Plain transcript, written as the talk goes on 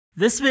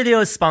This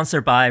video is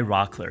sponsored by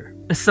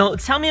Rockler. So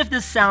tell me if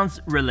this sounds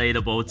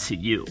relatable to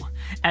you.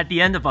 At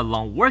the end of a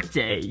long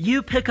workday,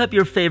 you pick up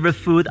your favorite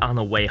food on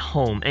the way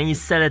home and you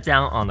set it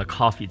down on the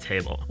coffee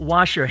table.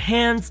 Wash your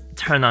hands,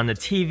 turn on the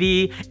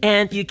TV,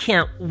 and you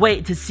can't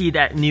wait to see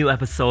that new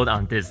episode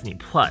on Disney+.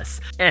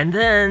 And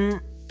then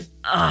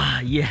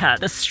yeah,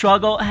 the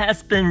struggle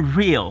has been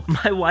real.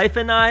 My wife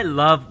and I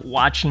love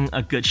watching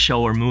a good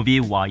show or movie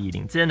while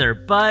eating dinner,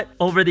 but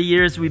over the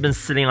years we've been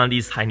sitting on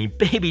these tiny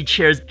baby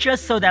chairs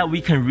just so that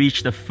we can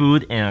reach the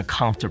food in a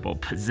comfortable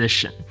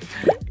position.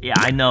 Yeah,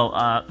 I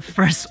know,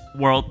 first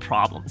world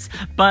problems.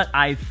 But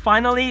I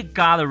finally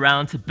got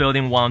around to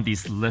building one of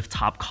these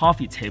lift-top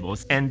coffee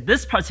tables, and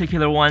this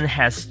particular one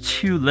has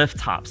two lift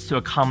tops to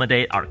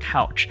accommodate our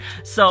couch.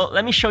 So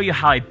let me show you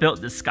how I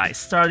built this guy,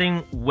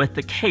 starting with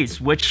the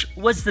case, which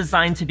was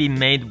designed to be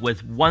made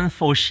with one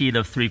full sheet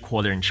of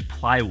 3/4-inch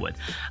plywood.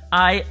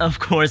 I, of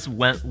course,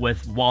 went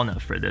with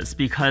walnut for this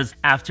because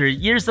after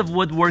years of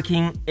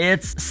woodworking,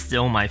 it's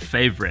still my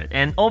favorite.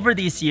 And over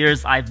these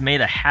years, I've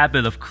made a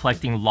habit of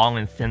collecting long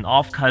and thin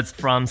offcuts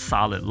from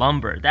solid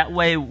lumber. That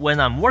way,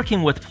 when I'm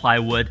working with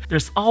plywood,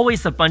 there's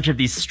always a bunch of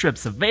these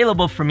strips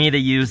available for me to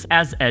use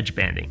as edge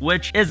banding,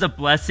 which is a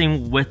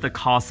blessing with the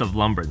cost of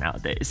lumber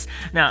nowadays.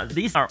 Now,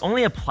 these are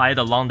only applied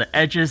along the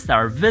edges that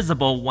are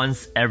visible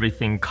once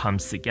everything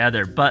comes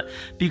together, but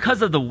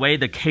because of the way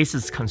the case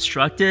is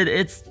constructed,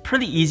 it's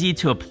pretty easy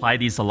to apply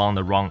these along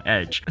the wrong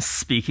edge,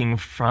 speaking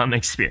from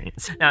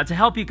experience. Now, to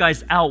help you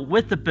guys out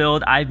with the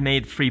build, I've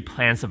made free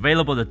plans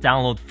available to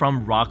download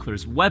from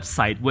Rockler's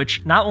website,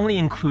 which not only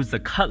includes the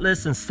cut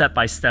list and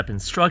step-by-step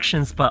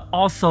instructions, but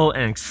also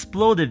an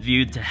exploded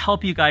view to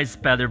help you guys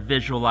better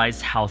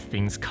visualize how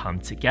things come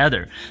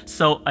together.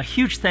 So a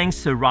huge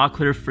thanks to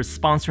Rockler for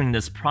sponsoring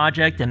this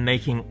project and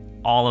making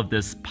all of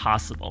this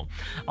possible.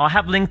 I'll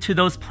have a link to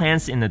those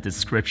plans in the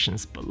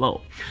descriptions below.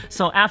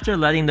 So after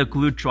letting the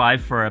glue dry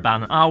for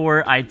about an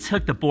hour, I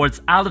took the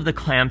boards out of the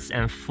clamps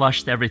and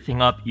flushed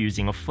everything up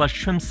using a flush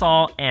trim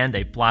saw and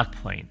a block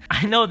plane.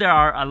 I know there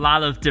are a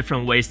lot of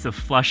different ways to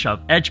flush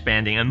up edge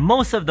banding, and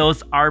most of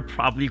those are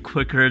probably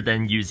quicker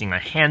than using a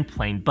hand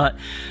plane, but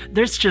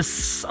there's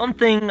just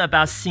something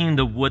about seeing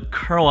the wood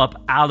curl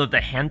up out of the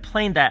hand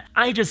plane that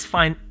I just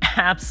find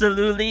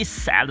absolutely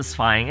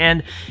satisfying,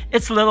 and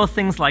it's little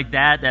things like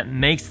that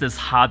makes this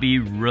hobby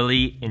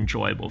really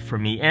enjoyable for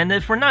me. And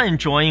if we're not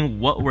enjoying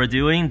what we're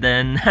doing,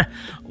 then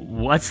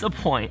what's the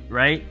point,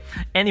 right?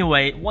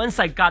 Anyway, once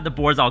I got the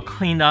boards all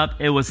cleaned up,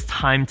 it was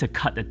time to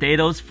cut the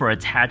dados for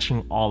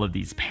attaching all of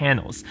these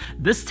panels.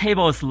 This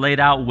table is laid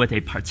out with a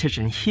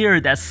partition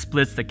here that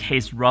splits the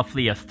case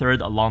roughly a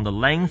third along the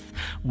length,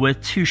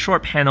 with two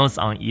short panels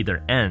on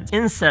either end,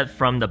 inset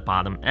from the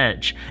bottom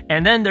edge.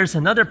 And then there's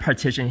another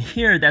partition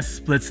here that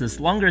splits this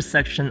longer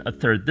section a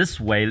third this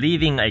way,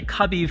 leaving a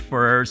cubby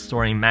for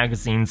storing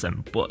magazines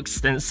and books.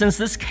 And since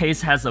this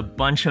case has a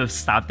bunch of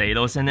stop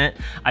dados in it,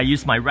 I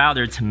used my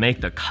router to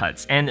make the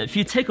cuts. And if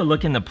you take a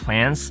look in the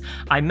plans,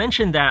 I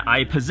mentioned that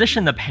I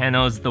positioned the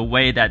panels the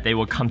way that they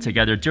will come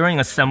together during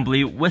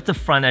assembly with the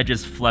front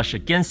edges flush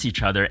against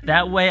each other.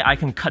 That way I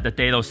can cut the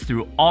dados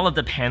through all of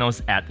the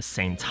panels at the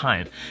same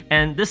time.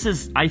 And this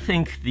is, I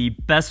think, the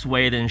best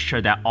way to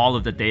ensure that all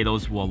of the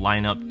dados will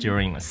line up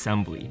during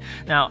assembly.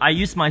 Now, I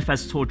use my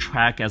Festool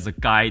track as a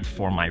guide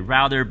for my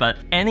router, but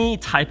any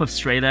type of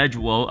straight edge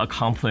will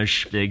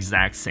accomplish the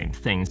exact same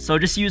thing. So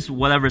just use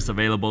whatever's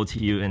available to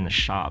you in the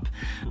shop.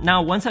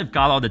 Now, once I've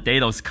got all the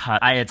dados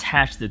cut, I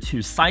attach the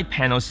two side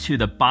panels to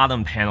the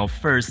bottom panel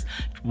first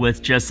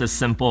with just a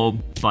simple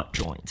butt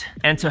joint.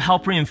 And to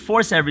help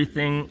reinforce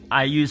everything,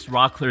 I used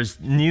Rockler's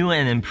new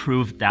and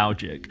improved dowel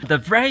jig. The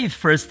very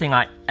first thing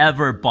I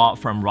ever bought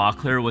from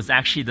Rockler was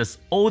actually this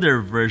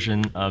older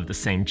version of the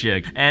same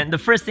jig. And the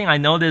first thing I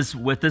noticed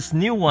with this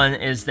new one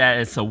is that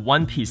it's a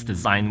one-piece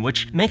design,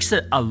 which makes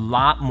it a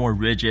lot more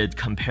rigid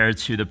compared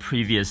to the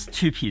previous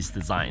two-piece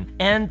design.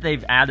 And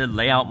they've added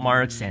layout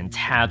marks and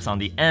tabs on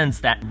the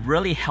ends that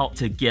really help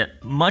to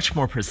get much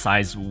more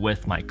precise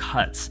with my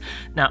cuts.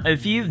 Now,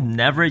 if you've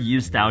never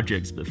used dowel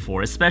jigs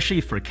before,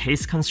 especially for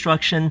case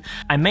construction,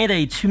 I made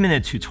a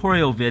 2-minute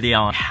tutorial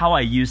video on how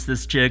I use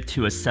this jig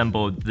to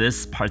assemble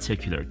this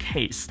particular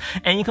case.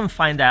 And you can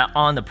find that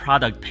on the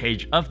product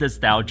page of this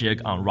dowel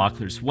jig on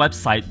Rockler's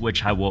website,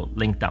 which I will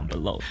link down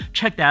below.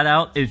 Check that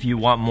out if you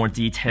want more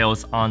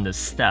details on this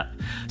step.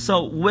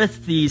 So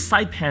with the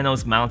side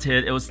panels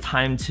mounted, it was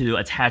time to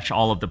attach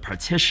all of the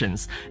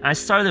partitions. I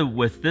started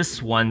with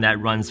this one that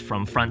runs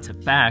from front to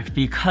back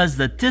because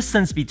the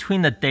distance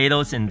between the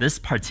dados in this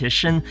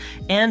partition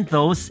and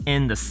those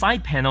in the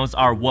side panels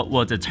are what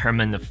will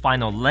determine the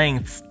final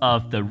lengths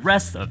of the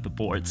rest of the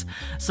boards.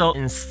 So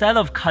instead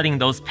of cutting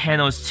those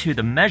panels to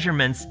the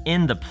measurements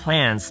in the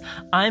plans,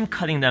 I'm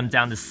cutting them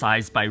down to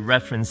size by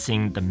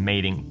referencing the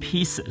mating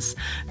pieces.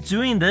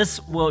 Doing this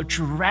will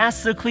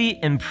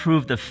drastically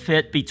improve the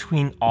fit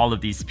between all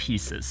of these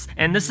pieces.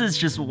 And this is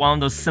just one of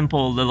those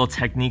simple little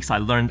techniques I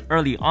learned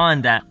early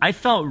on that I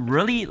felt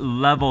really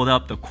leveled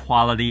up the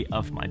quality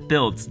of my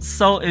builds.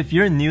 So if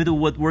you're new to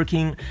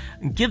woodworking,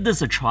 give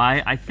this a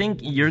try. I think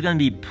you're gonna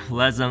be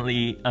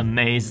pleasantly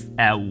amazed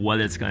at what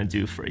it's gonna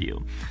do for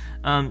you.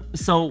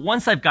 So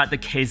once I've got the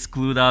case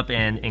glued up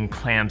and in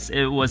clamps,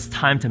 it was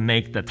time to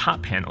make the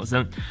top panels.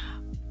 And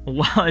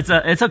well,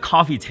 it's a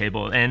coffee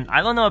table, and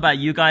I don't know about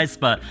you guys,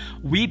 but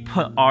we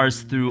put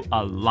ours through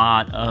a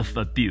lot of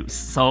abuse.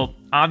 So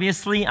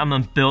obviously, I'm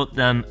gonna build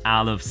them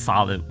out of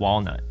solid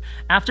walnut.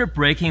 After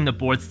breaking the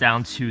boards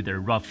down to their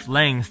rough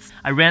length,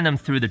 I ran them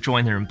through the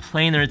joiner and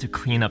planer to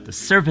clean up the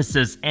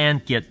surfaces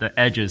and get the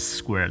edges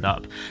squared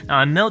up. Now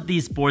I milled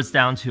these boards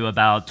down to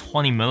about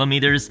 20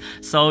 millimeters,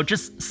 so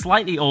just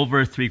slightly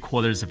over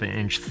 3/4 of an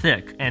inch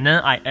thick, and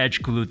then I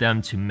edge glued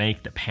them to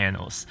make the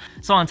panels.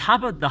 So on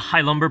top of the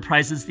high lumber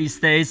prices these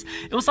days,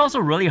 it was also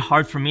really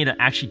hard for me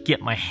to actually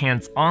get my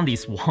hands on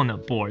these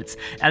walnut boards.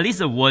 At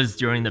least it was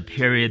during the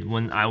period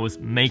when I was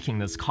making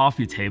this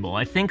coffee table.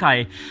 I think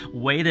I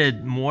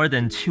waited more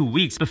than 2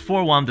 weeks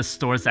before one of the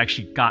stores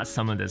actually got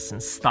some of this in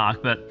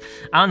stock, but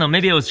I don't know,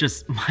 maybe it was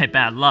just my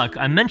bad luck.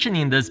 I'm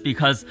mentioning this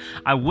because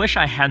I wish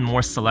I had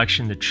more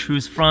selection to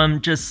choose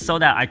from, just so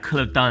that I could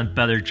have done a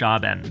better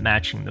job at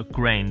matching the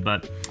grain,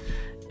 but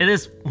it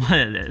is what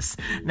it is.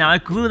 Now I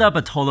glued up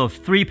a total of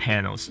 3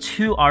 panels.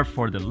 2 are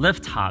for the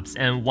lift tops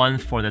and 1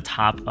 for the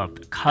top of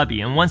the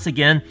cubby. And once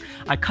again,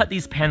 I cut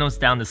these panels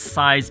down to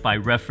size by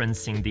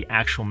referencing the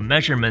actual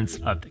measurements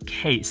of the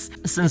case.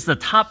 Since the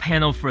top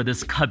panel for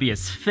this cubby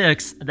is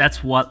fixed,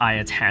 that's what I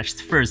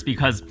attached first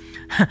because,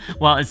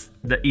 well, it's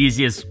the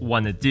easiest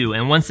one to do.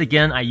 And once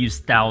again, I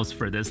used dowels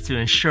for this to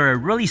ensure a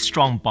really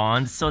strong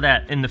bond so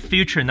that in the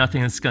future,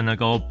 nothing is gonna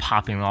go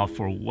popping off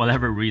for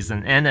whatever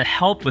reason. And it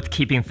helped with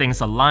keeping things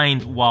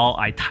aligned while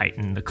I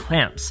tighten the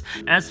clamps.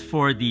 As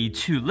for the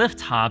 2 lift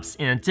tops,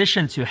 in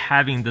addition to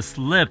having this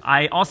lip,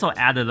 I also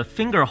added a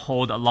finger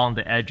hold along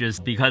the edges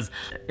because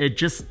it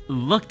just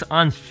looked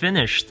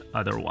unfinished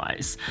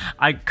otherwise.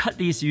 I cut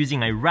these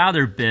using a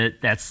router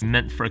bit that's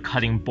meant for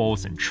cutting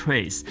bowls and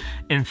trays.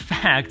 In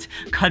fact,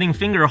 cutting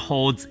finger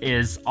holds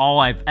is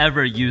all I've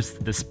ever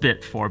used this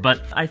bit for,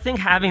 but I think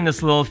having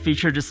this little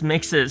feature just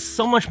makes it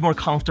so much more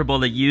comfortable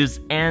to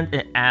use, and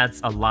it adds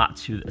a lot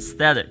to the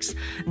aesthetics.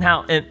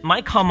 Now, it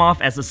might come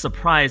off as a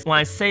surprise when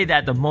I say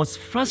that the most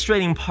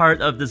frustrating part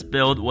of this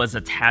build was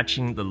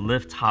attaching the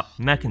lift top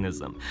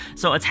mechanism.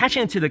 So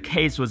attaching it to the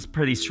case was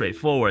pretty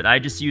straightforward. I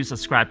just used a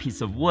scrap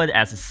piece of wood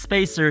as a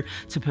spacer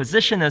to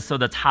position it so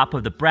the top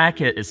of the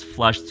bracket is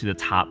flush to the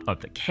top of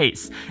the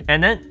case,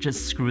 and then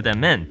just screw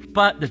them in.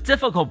 But the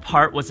difficult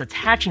part was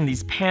attaching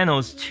these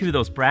panels to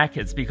those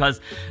brackets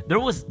because there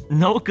was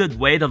no good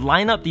way to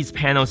line up these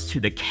panels to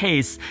the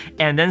case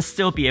and then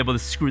still be able to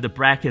screw the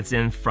brackets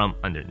in from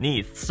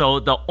underneath. So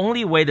the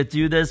only way to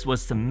do this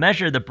was to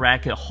measure the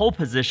bracket hole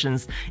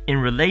positions in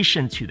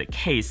relation to the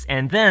case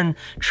and then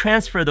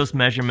transfer those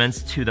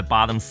measurements to the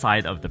bottom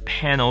side of the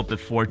panel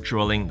before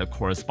drilling the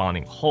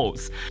corresponding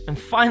holes. And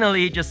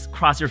finally, just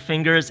cross your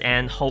fingers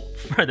and hope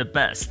for the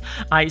best.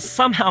 I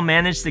somehow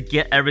managed to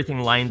get everything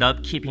lined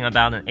up, keeping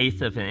about an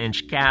 1/8 of an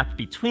inch gap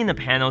between the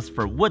panels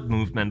for wood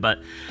movement,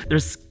 but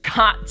there's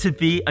got to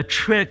be a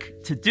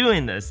trick to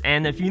doing this,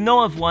 and if you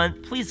know of one,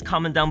 please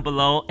comment down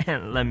below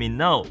and let me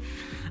know.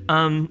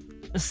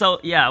 So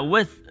yeah,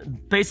 with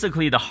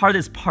basically the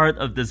hardest part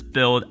of this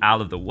build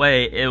out of the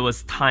way, it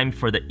was time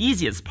for the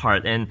easiest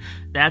part, and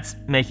that's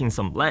making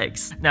some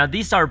legs. Now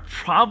these are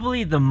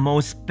probably the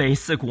most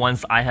basic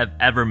ones I have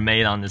ever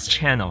made on this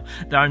channel.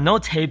 There are no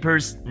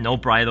tapers, no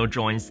bridle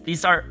joints.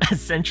 These are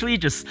essentially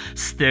just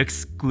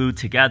sticks glued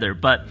together,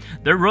 but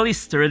they're really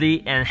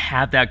sturdy and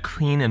have that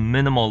clean and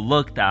minimal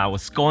look that I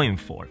was going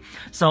for.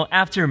 So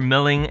after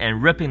milling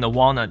and ripping the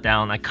walnut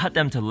down, I cut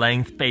them to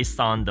length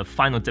based on the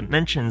final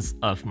dimensions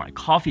of my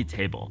coffee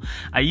table.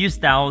 I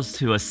used dowels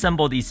to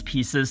assemble these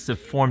pieces to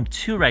form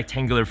 2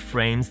 rectangular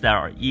frames that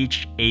are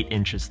each 8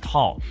 inches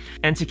tall.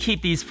 And to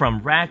keep these from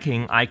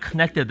racking, I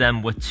connected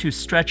them with 2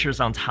 stretchers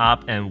on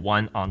top and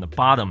 1 on the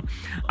bottom.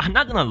 I'm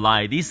not gonna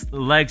lie, these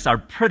legs are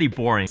pretty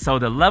boring, so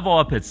to level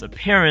up its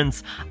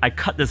appearance, I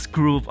cut this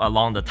groove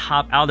along the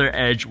top outer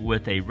edge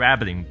with a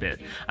rabbiting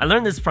bit. I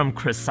learned this from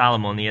Chris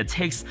Salomone. It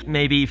takes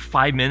maybe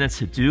 5 minutes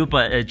to do,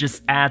 but it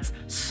just adds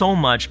so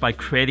much by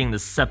creating the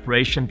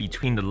separation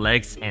between the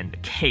legs and the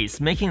case,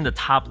 making the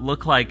top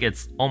look like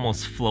it's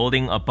almost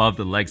floating above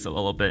the legs a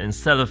little bit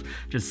instead of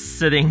just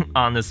sitting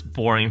on this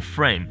boring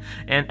frame.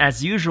 And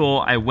as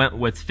usual, I went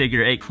with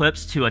figure 8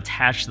 clips to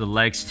attach the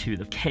legs to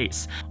the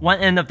case. One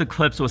end of the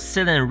clips was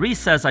sit in a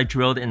recess I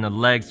drilled in the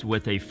legs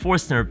with a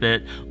Forstner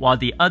bit, while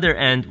the other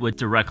end would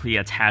directly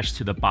attach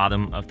to the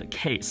bottom of the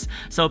case.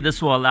 So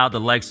this will allow the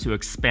legs to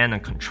expand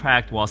and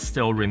contract while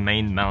still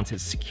remain mounted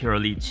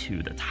securely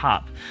to the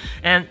top.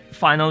 And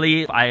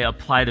finally, I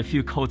applied a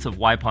few coats of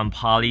wipe-on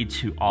poly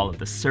to all of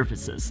the surfaces.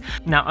 preferences.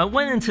 Now, I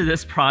went into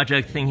this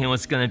project thinking it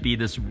was going to be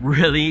this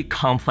really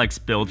complex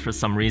build for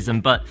some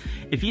reason, but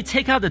if you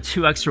take out the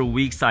 2 extra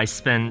weeks I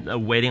spent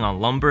waiting on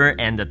lumber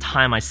and the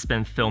time I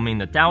spent filming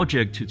the Dow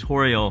jig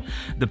tutorial,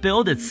 the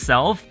build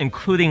itself,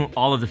 including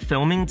all of the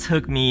filming,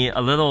 took me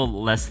a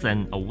little less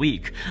than a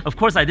week. Of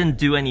course, I didn't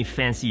do any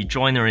fancy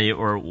joinery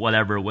or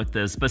whatever with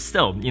this, but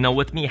still, you know,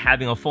 with me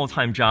having a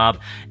full-time job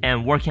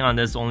and working on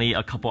this only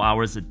a couple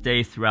hours a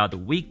day throughout the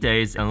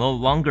weekdays and a little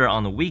longer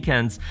on the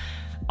weekends,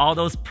 all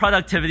those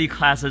productivity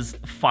classes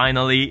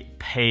finally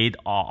paid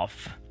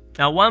off.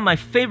 Now, one of my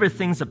favorite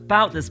things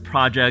about this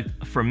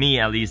project, for me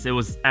at least, it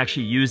was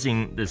actually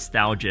using this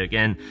Dow jig.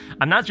 And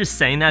I'm not just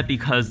saying that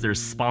because they're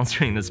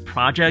sponsoring this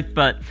project,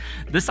 but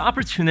this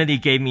opportunity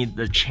gave me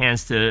the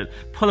chance to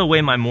put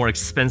away my more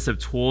expensive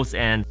tools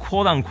and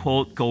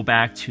quote-unquote go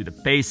back to the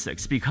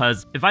basics.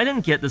 Because if I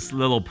didn't get this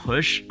little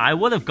push, I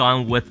would have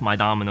gone with my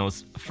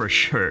dominoes for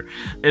sure.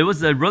 It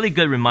was a really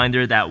good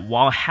reminder that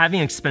while having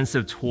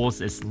expensive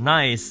tools is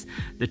nice,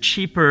 the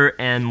cheaper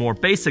and more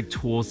basic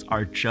tools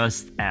are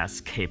just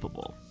as capable.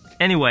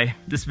 Anyway,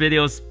 this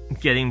video is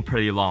getting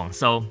pretty long,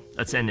 so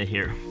let's end it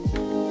here.